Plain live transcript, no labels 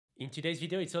In today's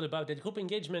video, it's all about that group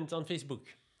engagement on Facebook.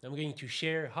 I'm going to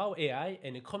share how AI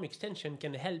and a Chrome extension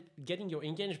can help getting your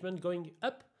engagement going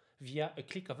up via a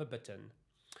click of a button.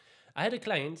 I had a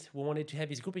client who wanted to have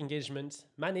his group engagement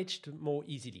managed more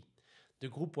easily. The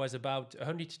group was about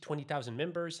 120,000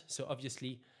 members, so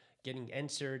obviously getting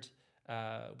answered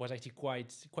was actually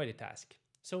quite a task.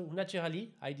 So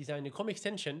naturally, I designed a Chrome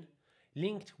extension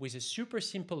linked with a super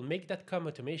simple make.com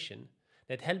automation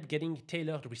that helped getting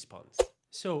tailored response.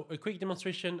 So a quick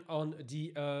demonstration on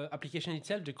the application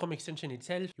itself, the Chrome extension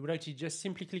itself. You would actually just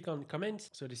simply click on comment.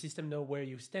 So the system knows where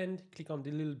you stand. Click on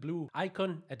the little blue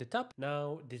icon at the top.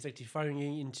 Now this is actually firing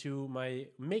into my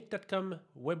make.com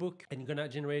webhook and gonna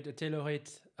generate a tailored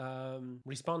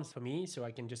response for me. So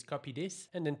I can just copy this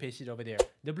and then paste it over there.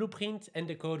 The blueprint and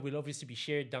the code will obviously be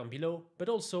shared down below, but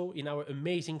also in our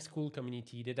amazing Skool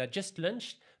community that I just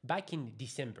launched back in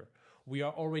December. We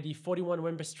are already 41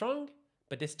 members strong,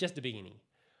 but that's just the beginning.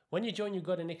 When you join, you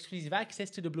got an exclusive access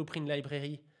to the Blueprint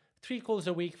library, 3 calls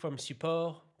a week from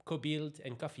support, co-build,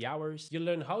 and coffee hours. You'll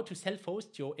learn how to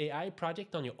self-host your AI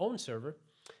project on your own server,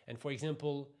 and for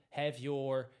example, have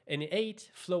your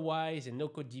N8, Flowise, and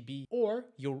NoCodeDB, or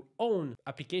your own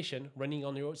application running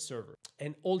on your server.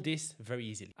 And all this very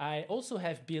easily. I also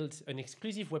have built an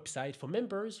exclusive website for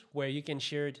members where you can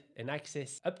share and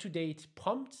access up-to-date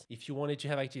prompts. If you wanted to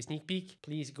have actually a sneak peek,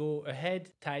 please go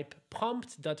ahead, type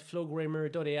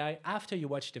prompt.flowgrammer.ai after you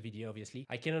watch the video, obviously.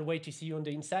 I cannot wait to see you on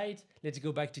the inside. Let's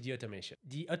go back to the automation.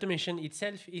 The automation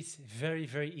itself is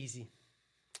very easy,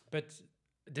 but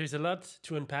there's a lot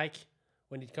to unpack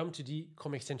when it comes to the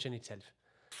Chrome extension itself.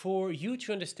 For you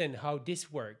to understand how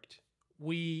this worked,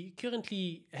 we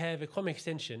currently have a Chrome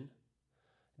extension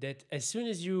that as soon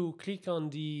as you click on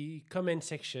the comment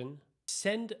section,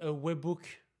 send a webhook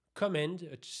command,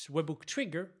 a webhook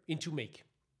trigger into make.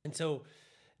 And so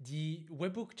the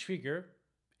webhook trigger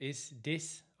is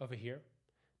this over here.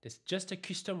 There's just a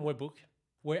custom webhook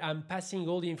where I'm passing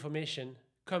all the information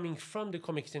coming from the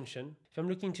Chrome extension. If I'm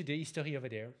looking to the history over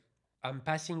there, I'm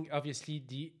passing obviously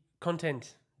the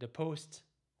content, the post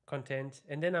content,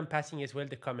 and then I'm passing as well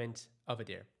the comment over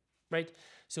there, right?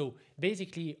 So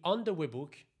basically on the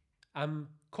webhook, I'm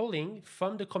calling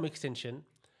from the Chrome extension,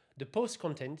 the post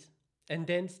content, and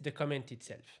then the comment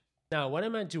itself. Now, what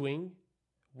am I doing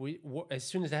as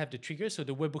soon as I have the trigger? So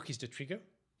the webhook is the trigger.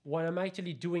 What I'm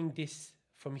actually doing this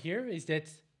from here is that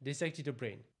this is actually the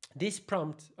brain. This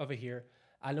prompt over here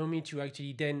allow me to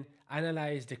actually then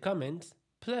analyze the comment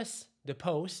plus the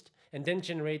post and then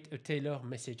generate a tailored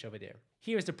message over there.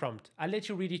 Here's the prompt. I'll let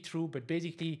you read it through, but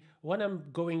basically what I'm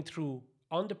going through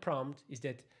on the prompt is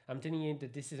that I'm telling it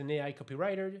that this is an AI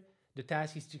copywriter. The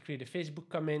task is to create a Facebook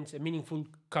comment, a meaningful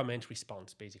comment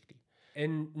response, basically.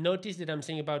 And notice that I'm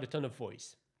saying about a tone of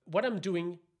voice. What I'm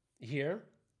doing here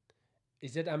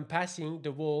is that I'm passing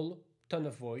the whole tone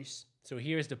of voice. So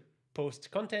here's the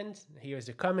post content, here's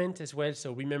the comment as well.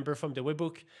 So remember from the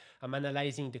webhook, I'm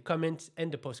analyzing the comment and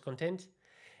the post content.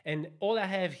 And all I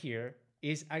have here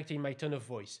is actually my tone of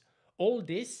voice. All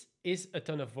this is a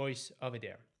tone of voice over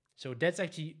there. So that's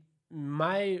actually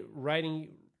my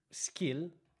writing skill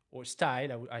or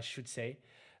style, I should say,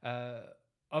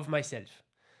 of myself.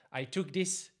 I took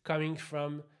this coming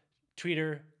from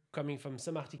Twitter, coming from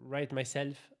some article, write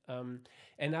myself,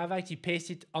 and I've actually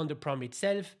pasted on the prompt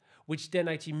itself, which then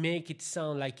actually make it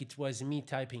sound like it was me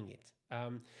typing it.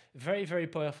 Very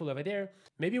powerful over there.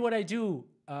 Maybe what I do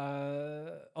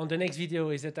on the next video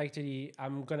is that actually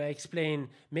I'm gonna explain,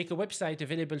 make a website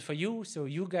available for you so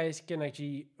you guys can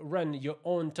actually run your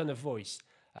own tone of voice.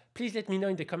 Please let me know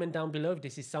in the comment down below if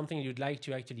this is something you'd like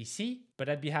to actually see, but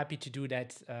I'd be happy to do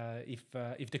that if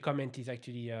the comment is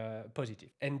actually positive.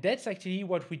 And that's actually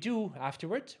what we do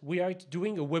afterward. We are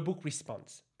doing a webhook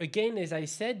response. Again, as I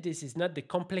said, this is not the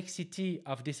complexity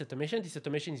of this automation. This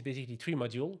automation is basically 3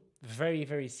 modules.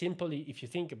 Very simply, if you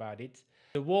think about it.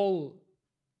 The whole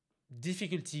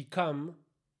difficulty come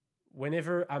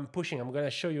whenever I'm pushing. I'm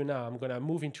gonna show you now. I'm gonna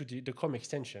move into the Chrome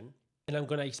extension and I'm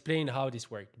gonna explain how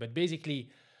this worked. But basically,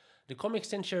 the Chrome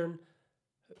extension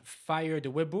fire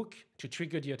the webhook to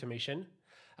trigger the automation.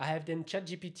 I have then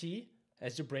ChatGPT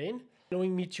as the brain,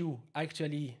 allowing me to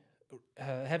actually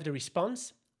have the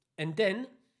response. And then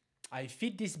I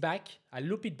feed this back, I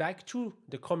loop it back to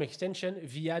the Chrome extension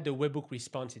via the webhook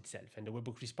response itself. And the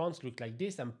webhook response looks like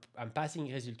this. I'm passing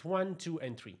result 1, 2,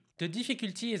 and 3. The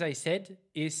difficulty, as I said,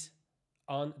 is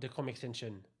on the Chrome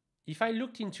extension. If I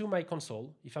looked into my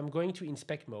console, if I'm going to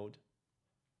inspect mode,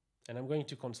 and I'm going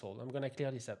to console, I'm going to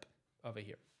clear this up over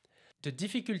here. The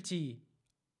difficulty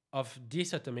of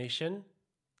this automation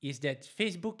is that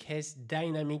Facebook has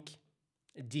dynamic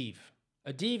div.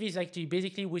 A div is actually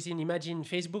basically within, imagine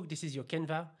Facebook, this is your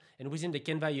Canva, and within the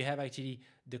Canva you have actually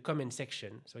the comment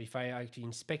section. So if I actually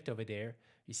inspect over there,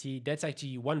 you see that's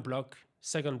actually one block,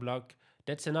 second block,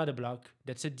 that's another block,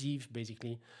 that's a div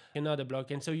basically, another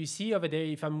block. And so you see over there,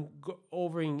 if I'm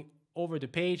hovering over the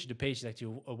page is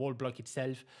actually a whole block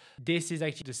itself. This is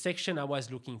actually the section I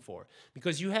was looking for,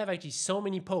 because you have actually so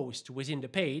many posts within the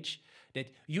page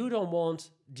that you don't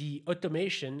want the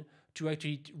automation to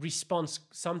actually respond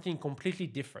something completely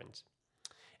different.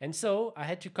 And so I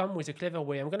had to come with a clever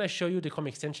way. I'm going to show you the Chrome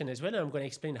extension as well, and I'm going to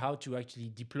explain how to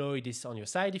actually deploy this on your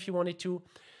side if you wanted to.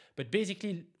 But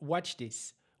basically, watch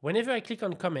this. Whenever I click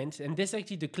on comment, and this is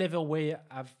actually the clever way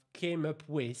I've came up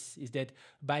with, is that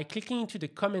by clicking into the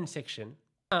comment section,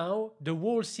 now the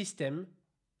whole system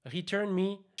return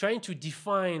me trying to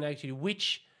define actually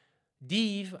which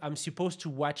div I'm supposed to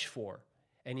watch for.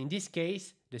 And in this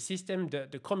case, the system,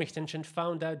 the Chrome extension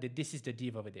found out that this is the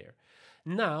div over there.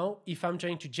 Now, if I'm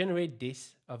trying to generate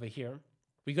this over here,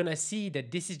 we're going to see that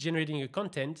this is generating a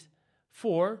content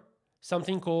for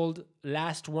something called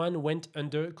last one went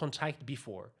under contract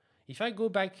before. If I go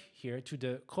back here to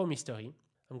the Chrome history,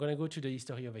 I'm going to go to the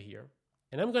history over here,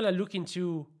 and I'm going to look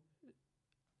into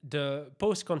the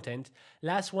post content,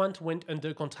 last one went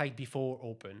under contract before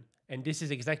open. And this is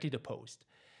exactly the post.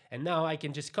 And now I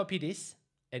can just copy this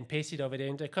and paste it over there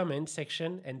in the comment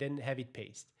section and then have it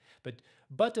paste. But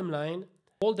bottom line,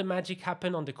 all the magic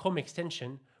happen on the Chrome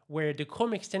extension, where the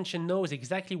Chrome extension knows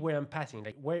exactly where I'm passing,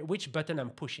 like which button I'm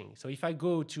pushing. So if I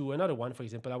go to another one, for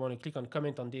example, I want to click on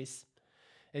comment on this.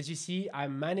 As you see, I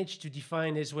managed to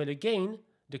define as well again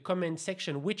the comment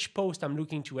section, which post I'm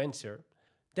looking to answer.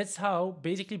 That's how,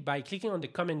 basically by clicking on the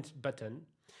comment button,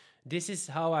 this is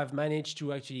how I've managed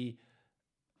to actually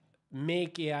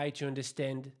make AI to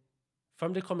understand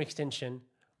from the Chrome extension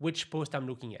which post I'm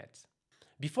looking at.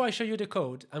 Before I show you the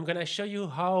code, I'm going to show you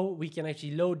how we can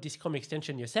actually load this Chrome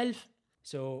extension yourself.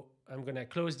 So I'm going to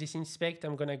close this inspect.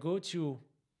 I'm going to go to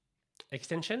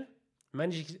extension,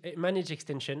 manage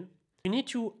extension. You need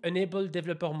to enable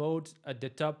developer mode at the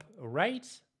top right,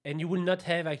 and you will not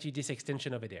have actually this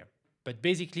extension over there. But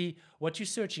basically, what you're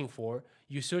searching for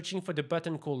the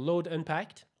button called load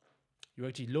unpacked. You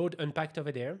actually load unpacked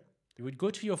over there. You would go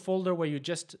to your folder where you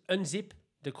just unzip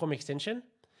the Chrome extension,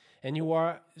 and you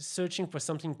are searching for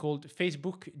something called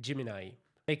Facebook Gemini.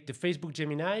 Take the Facebook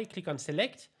Gemini, click on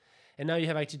select, and now you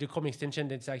have actually the Chrome extension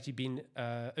that's actually been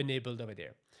enabled over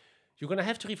there. You're going to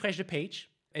have to refresh the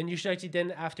page, and you should actually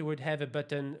then afterward have a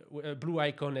button, a blue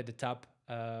icon at the top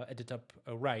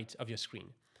right of your screen.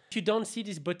 If you don't see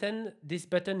this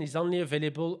button is only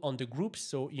available on the groups,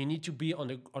 so you need to be on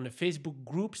the Facebook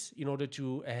groups in order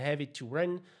to have it to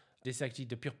run. This is actually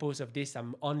the purpose of this.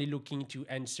 I'm only looking to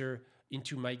answer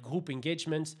into my group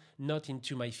engagements, not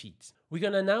into my feeds. We're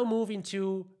gonna now move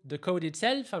into the code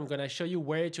itself. I'm gonna show you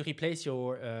where to replace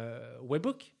your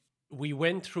webhook. We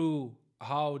went through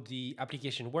how the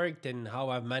application worked and how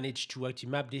I've managed to actually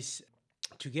map this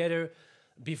together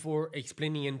before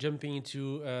explaining and jumping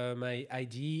into my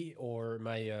IDE or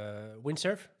my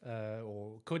Windsurf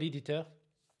or code editor.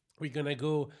 We're gonna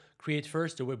go create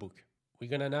first the webhook. We're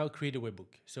gonna now create a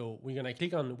webhook. So we're gonna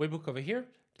click on webhook over here,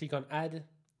 click on add,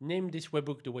 name this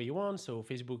webhook the way you want, so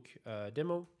Facebook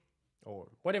demo or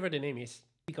whatever the name is.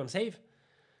 Click on save,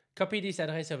 copy this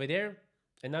address over there,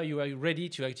 and now you are ready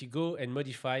to actually go and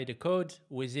modify the code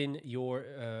within your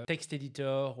text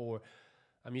editor, or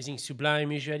I'm using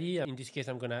Sublime usually. In this case,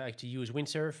 I'm gonna actually use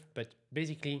Windsurf, but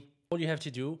basically all you have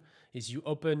to do is you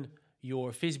open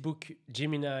your Facebook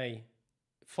Gemini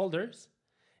folders,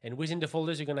 and within the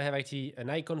folders, you're gonna have actually an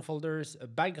icon folders, a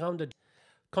background,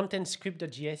 content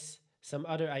script.js, some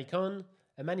other icon,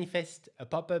 a manifest, a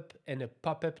pop-up, and a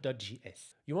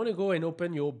popup.js. You want to go and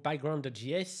open your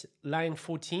background.js, line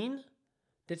 14.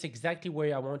 That's exactly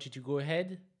where I want you to go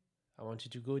ahead. I want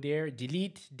you to go there,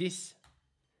 delete this,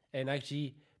 and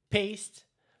actually paste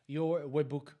your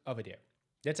webhook over there.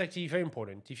 That's actually very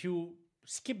important. If you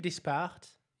skip this part,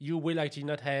 you will actually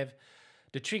not have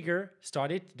the trigger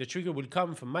started. The trigger will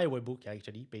come from my webhook,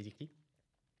 actually, basically.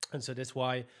 And so that's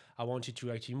why I want you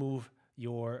to actually move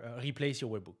your replace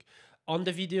your webhook. On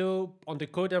the video, on the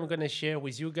code I'm gonna share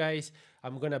with you guys,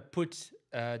 I'm gonna put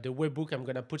the webhook, I'm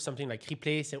gonna put something like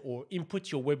replace or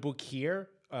input your webhook here,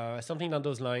 something on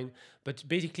those lines. But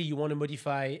basically you wanna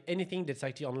modify anything that's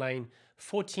actually on line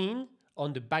 14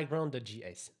 on the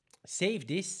background.js. Save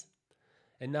this,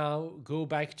 and now go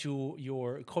back to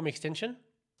your Chrome extension.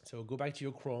 So go back to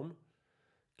your Chrome,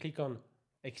 click on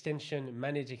extension,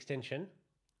 manage extension,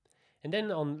 and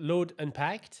then on load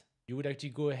unpacked, you would actually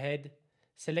go ahead,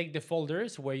 select the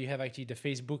folders where you have actually the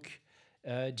Facebook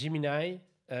Gemini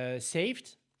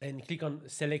saved and click on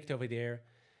select over there.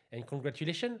 And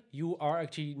congratulations, you are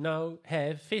actually now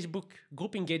have Facebook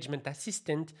Group Engagement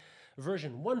Assistant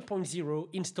version 1.0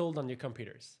 installed on your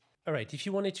computers. All right, if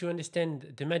you wanted to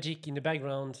understand the magic in the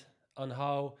background on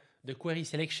how the query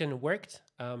selection worked,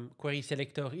 query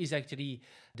selector is actually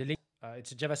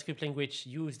it's a JavaScript language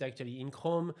used actually in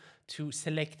Chrome to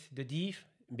select the div,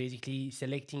 basically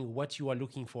selecting what you are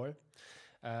looking for.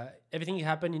 Everything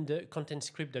happened in the content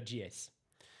script.js.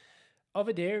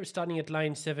 Over there, starting at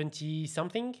line 70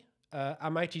 something,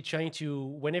 I'm actually trying to,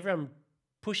 whenever I'm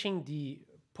pushing the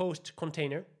post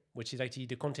container, which is actually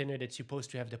the container that's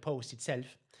supposed to have the post itself,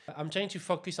 I'm trying to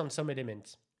focus on some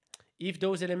elements. If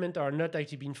those elements are not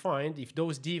actually being found, if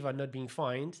those div are not being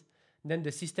found, then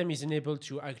the system is unable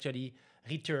to actually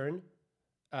return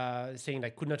saying I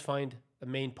could not find a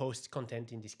main post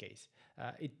content in this case.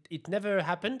 It never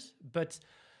happened, but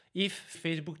if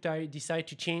Facebook decide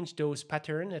to change those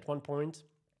patterns at one point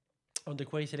on the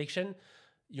query selection,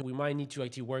 we might need to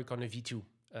actually work on a V2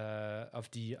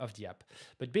 of the app.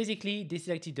 But basically, this is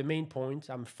actually the main point.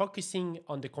 I'm focusing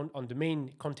on the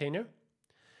main container,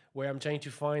 where I'm trying to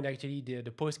find actually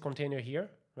the post container here,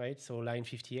 right? So line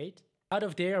 58. Out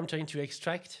of there, I'm trying to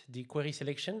extract the query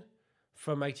selection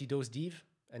from actually those div,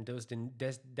 and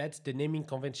that's the naming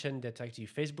convention that actually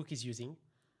Facebook is using.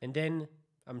 And then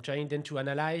I'm trying then to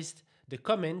analyze the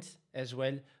comment as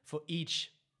well for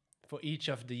each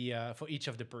of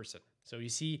the person. So you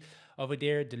see over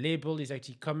there, the label is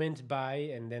actually comment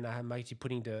by, and then I'm actually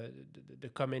putting the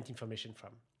comment information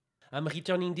from. I'm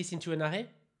returning this into an array,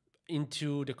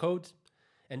 into the code,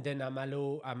 and then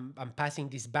I'm passing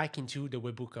this back into the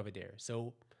webhook over there.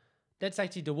 So that's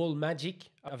actually the whole magic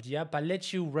of the app. I'll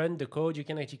let you run the code. You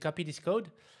can actually copy this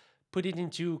code, put it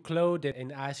into Claude,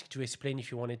 and ask to explain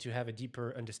if you wanted to have a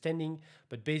deeper understanding.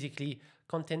 But basically,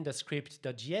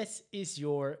 content.script.js is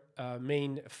your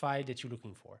main file that you're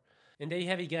looking for. And there you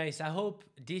have it, guys. I hope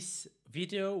this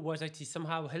video was actually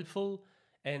somehow helpful,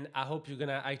 and I hope you're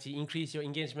gonna actually increase your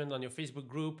engagement on your Facebook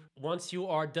group. Once you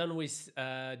are done with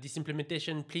this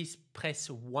implementation, please press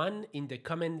 1 in the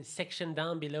comment section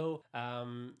down below.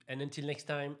 And until next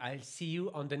time, I'll see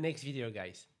you on the next video,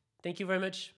 guys. Thank you very much.